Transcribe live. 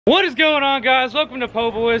What is going on, guys? Welcome to Po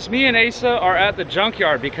Boys. Me and Asa are at the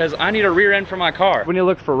junkyard because I need a rear end for my car. We need to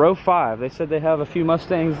look for row 5. They said they have a few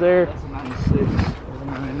Mustangs there. That's a 96, a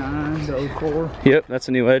 99, the 04. Yep, that's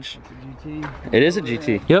a new Edge. It's a GT. It is a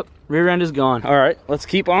GT. Yep, rear end is gone. All right, let's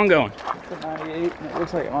keep on going. It's a 98, and it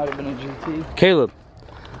looks like it might have been a GT. Caleb,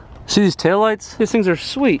 see these taillights? These things are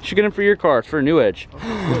sweet. You should get them for your car. It's for a new Edge.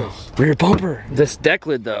 Rear bumper. This deck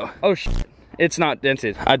lid, though. Oh, shit. It's not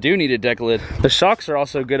dented. I do need a deck lid. The shocks are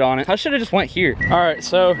also good on it. I should have just went here. All right,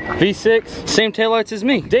 so V6, same taillights as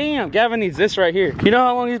me. Damn, Gavin needs this right here. You know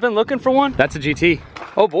how long he's been looking for one? That's a GT.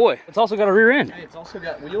 Oh boy, it's also got a rear end. Hey, it's also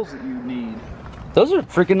got wheels that you need. Those are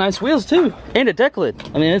freaking nice wheels too. And a deck lid.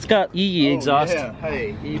 I mean, it's got EE exhaust. Yeah,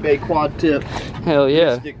 hey, eBay quad tip. Hell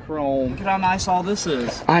yeah. Stick chrome. Look at how nice all this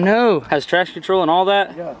is. I know. Has traction control and all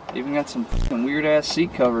that. Yeah, even got some weird ass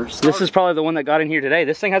seat covers. This is probably the one that got in here today.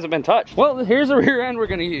 This thing hasn't been touched. Well, here's the rear end we're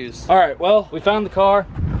gonna use. All right, well, we found the car.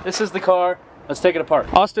 This is the car. Let's take it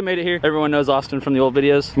apart. Austin made it here. Everyone knows Austin from the old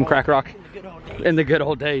videos from Crack Rock. In the good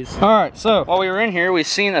old days. All right, so while we were in here, we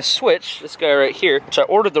seen a switch, this guy right here, which I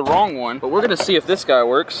ordered the wrong one, but we're gonna see if this guy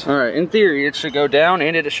works. All right, in theory, it should go down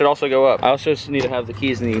and it should also go up. I also just need to have the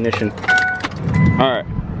keys in the ignition. All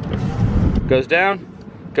right, goes down,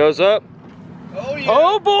 goes up. Oh yeah.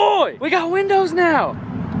 Oh boy, we got windows now.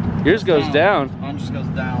 Yours goes down. Mine just goes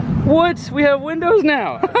down. What? We have windows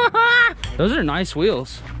now. Those are nice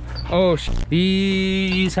wheels. Oh,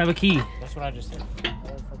 these have a key. That's what I just said.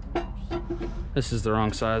 This is the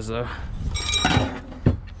wrong size though.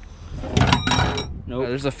 Nope.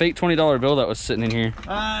 There's a fake $20 bill that was sitting in here.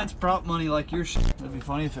 It's prop money like your shit. It'd be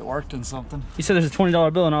funny if it worked in something. He said there's a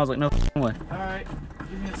 $20 bill and I was like, no way. All right,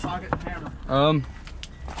 give me a socket and hammer.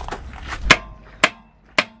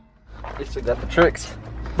 At least we got the tricks.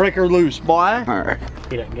 Breaker loose, boy. All right.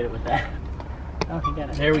 He didn't get it with that. Oh, he got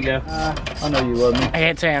it. There we go. I know you love me. I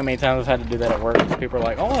can't tell you how many times I've had to do that at work. People are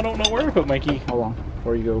like, oh, I don't know where to put my key. Hold on,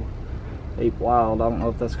 before you go ape wild, I don't know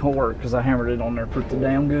if that's gonna work because I hammered it on there pretty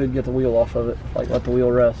damn good. Get the wheel off of it, like let the wheel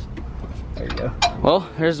rest. There you go. Well,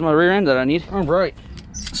 here's my rear end that I need. All right.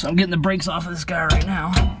 So I'm getting the brakes off of this guy right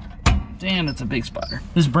now. Damn, that's a big spider.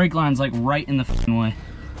 This brake line's like right in the f***ing way.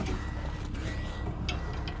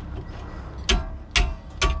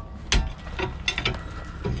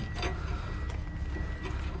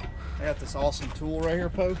 I got this awesome tool right here,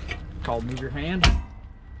 Po, called Move Your Hand.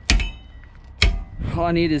 All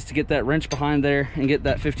I need is to get that wrench behind there and get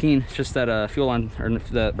that 15. It's just that fuel line, or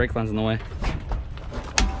the brake line's in the way.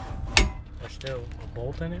 There's still a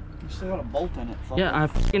bolt in it? You still got a bolt in it. Yeah, I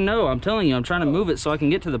fucking know. I'm telling you, I'm trying to move it so I can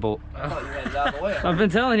get to the bolt. I thought you had it out of the way. I've been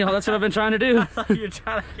telling y'all, that's what I've been trying to do. I thought you were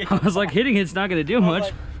trying to get I was like, hitting it's not gonna do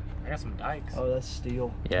much. I got some dikes. Oh, that's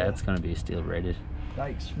steel. Yeah, it's gonna be steel braided.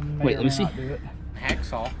 Dikes. Wait, let me see.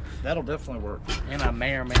 Hacksaw. That'll definitely work. And I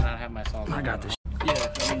may or may not have my saw. I got this. Yeah,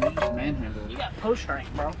 I mean, you just manhandle it. You got post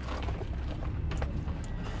strength, bro.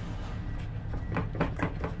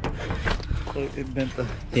 It bent the...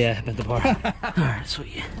 Yeah, bent the bar. Alright,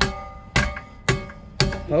 sweet.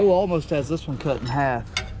 Oh, almost has this one cut in half.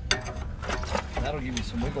 That'll give you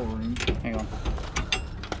some wiggle room. Hang on.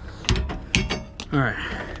 Alright.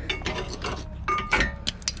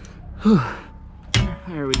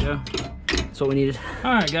 There we go. That's what we needed.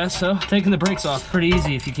 Alright guys, so taking the brakes off. Pretty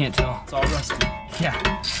easy if you can't tell. It's all rusty. Yeah.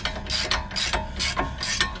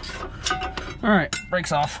 Alright,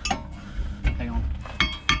 brakes off. Hang on.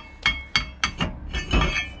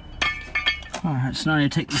 Alright, so now I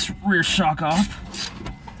need to take this rear shock off.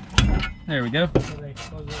 There we go.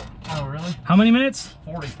 Oh, really? How many minutes?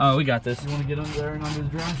 40. Oh, we got this. You want to get under there and under the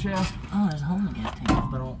drive shaft? Oh, there's a hole in the gas tank,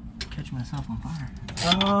 but I won't catch myself on fire.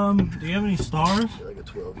 Do you have any stars? Like a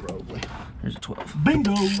 12 probably. There's a 12.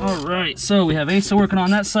 Bingo! Alright, so we have Asa working on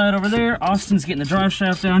that side over there. Austin's getting the drive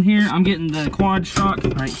shaft down here. I'm getting the quad shock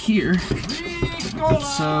right here.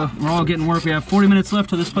 So we're all getting work. We have 40 minutes left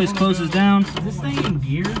till this place closes down. Is this thing in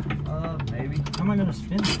gear? Maybe. How am I gonna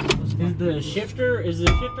spin it? Is the shifter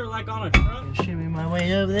like on a truck? Shimmy my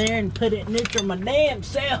way over there and put it neutral my damn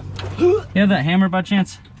self. You have that hammer by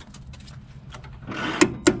chance?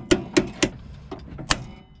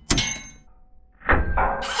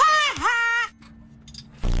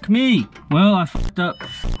 Fuck me. Well, I fucked up.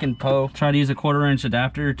 Fucking Po. Tried to use a 1/4-inch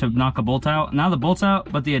adapter to knock a bolt out. Now the bolt's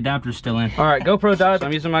out, but the adapter's still in. All right, GoPro died. So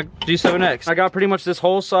I'm using my G7X. I got pretty much this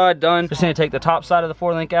whole side done. Just need to take the top side of the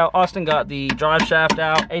 4-link out. Austin got the drive shaft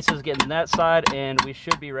out. Asa's getting that side, and we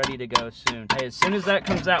should be ready to go soon. Hey, as soon as that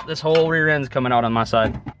comes out, this whole rear end's coming out on my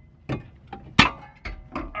side. All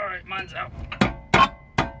right, mine's out.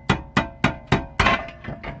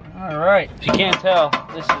 All right. If you can't tell,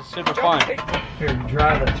 this is super fun. Here,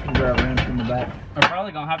 drive that screwdriver in from the back. I'm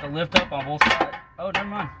probably gonna have to lift up on both sides. Oh, never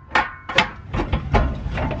mind.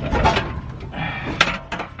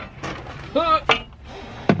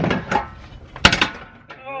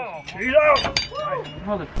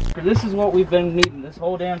 Motherfucker, this is what we've been needing this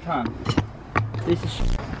whole damn time. This is.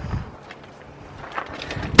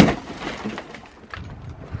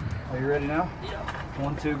 Are you ready now? Yeah.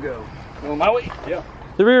 1, 2, go. On my way. Yeah.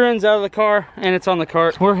 The rear end's out of the car and it's on the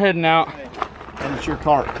cart. We're heading out. And it's your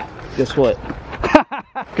cart. Guess what?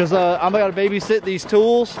 Because I'm going to babysit these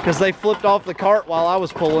tools because they flipped off the cart while I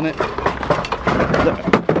was pulling it.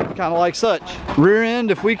 Kind of like such. Rear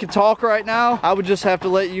end, if we could talk right now, I would just have to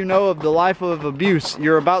let you know of the life of abuse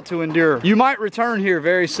you're about to endure. You might return here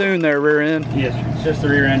very soon there, rear end. Yes, it's just the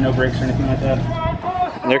rear end, no brakes or anything like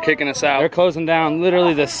that. They're kicking us out. They're closing down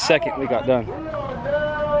literally the second we got done.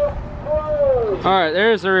 All right,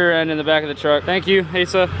 there's the rear end in the back of the truck. Thank you,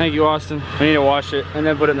 Asa. Thank you, Austin. We need to wash it and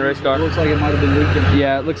then put it in the race car. It looks like it might have been leaking.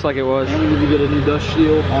 Yeah, it looks like it was. And we need to get a new dust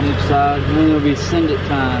shield on each side. And then it'll be send it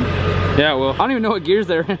time. Yeah, well, I don't even know what gears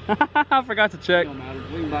they're in. I forgot to check. It don't matter.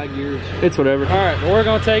 We can buy gears. It's whatever. All right, well, we're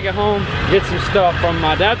gonna take it home, get some stuff from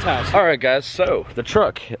my dad's house. All right, guys, so the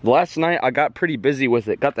truck. Last night, I got pretty busy with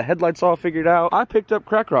it. Got the headlights all figured out. I picked up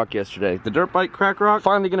Crack Rock yesterday, the dirt bike Crack Rock.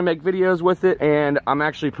 Finally gonna make videos with it, and I'm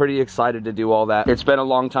actually pretty excited to do all that. It's been a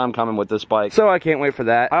long time coming with this bike, so I can't wait for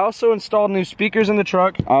that. I also installed new speakers in the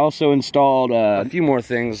truck. I also installed a few more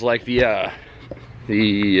things like the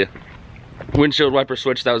windshield wiper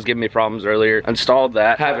switch that was giving me problems earlier. Installed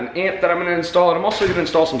that. Have an amp that I'm gonna install, and I'm also gonna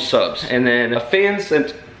install some subs. And then a fan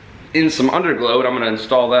sent in some underglow, and I'm gonna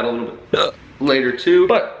install that a little bit later too.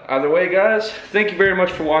 But either way, guys, thank you very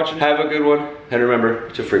much for watching. Have a good one, and remember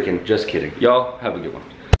to freaking just kidding. Y'all have a good one.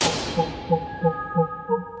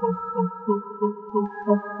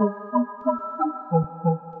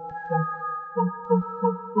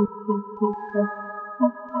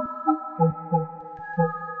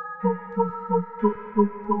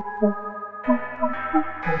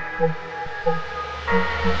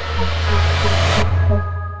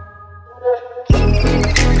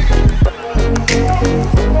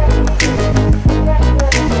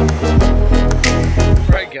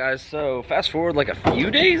 Guys, so fast forward like a few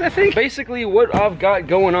days, I think. Basically what I've got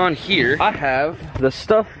going on here, I have the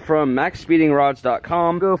stuff from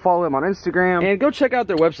MAXPEEDINGRODS.com. Go follow them on Instagram and go check out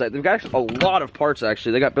their website. They've got a lot of parts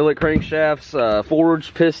actually. They got billet crankshafts,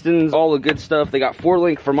 forged pistons, all the good stuff. They got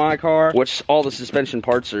 4-link for my car, which all the suspension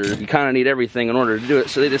parts are, you kind of need everything in order to do it.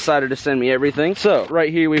 So they decided to send me everything. So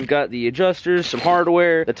right here we've got the adjusters, some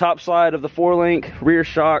hardware, the top side of the 4-link, rear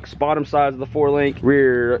shocks, bottom sides of the 4-link,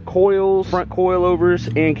 rear coils, front coilovers,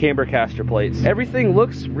 and camber caster plates. Everything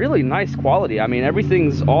looks really nice quality. I mean,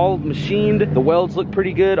 everything's all machined. The welds look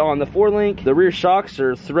pretty good on the 4-link. The rear shocks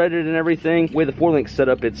are threaded and everything. The way the 4-link set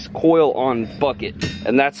up, it's coil on bucket.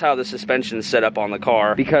 And that's how the suspension is set up on the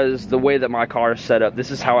car, because the way that my car is set up,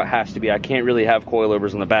 this is how it has to be. I can't really have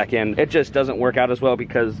coilovers on the back end. It just doesn't work out as well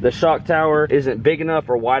because the shock tower isn't big enough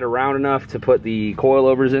or wide around enough to put the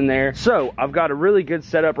coilovers in there. So I've got a really good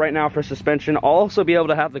setup right now for suspension. I'll also be able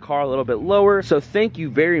to have the car a little bit lower. So thank you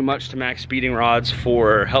very much to Max Speeding Rods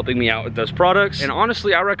for helping me out with those products. And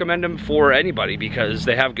honestly, I recommend them for anybody because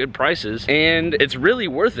they have good prices and it's really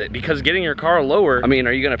worth it, because getting your car lower, I mean,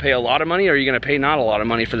 are you gonna pay a lot of money or are you gonna pay not a lot of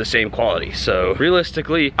money for the same quality? So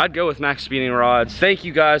realistically, I'd go with Max Speeding Rods. Thank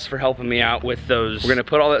you guys for helping me out with those. We're gonna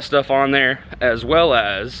put all that stuff on there, as well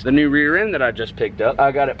as the new rear end that I just picked up.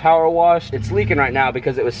 I got it power washed. It's leaking right now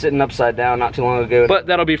because it was sitting upside down not too long ago, but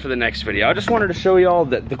that'll be for the next video. I just wanted to show y'all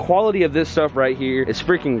that the quality of this stuff right here is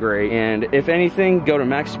freaking great. And if anything, go to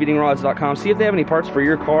MAXPEEDINGRODS.com, see if they have any parts for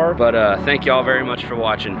your car. But thank y'all very much for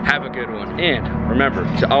watching. Have a good one, and remember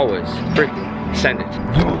to always freaking send it.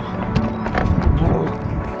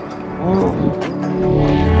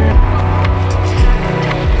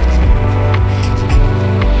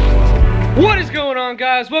 What is going on,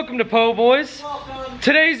 guys? Welcome to Po Boys.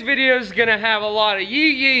 Today's video is gonna have a lot of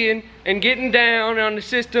yee-yeeing and getting down on the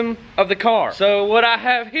system of the car. So what I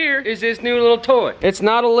have here is this new little toy. It's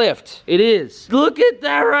not a lift. It is. Look at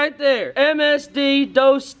that right there. MSD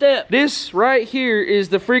dose step. This right here is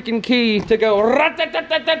the freaking key to go.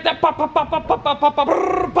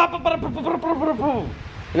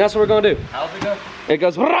 And that's what we're gonna do. How's it go? It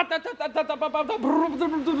goes.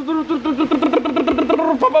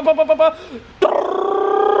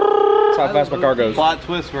 That's how fast my car goes. Plot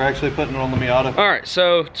twist, we're actually putting it on the Miata. All right,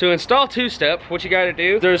 so to install two-step, what you gotta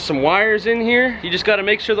do, there's some wires in here. You just gotta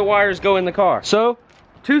make sure the wires go in the car. So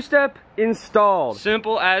Two-step installed.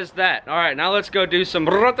 Simple as that. All right, now let's go do some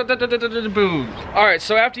boom. All right,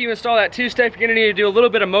 so after you install that two-step, you're gonna need to do a little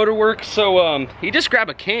bit of motor work. So you just grab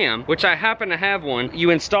a cam, which I happen to have one.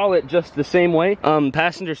 You install it just the same way.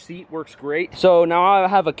 Passenger seat works great. So now I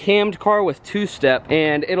have a cammed car with two-step,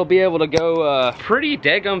 and it'll be able to go pretty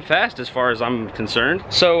daggum fast as far as I'm concerned.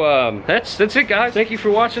 So that's it, guys. Thank you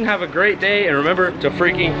for watching. Have a great day, and remember to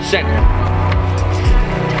freaking send it.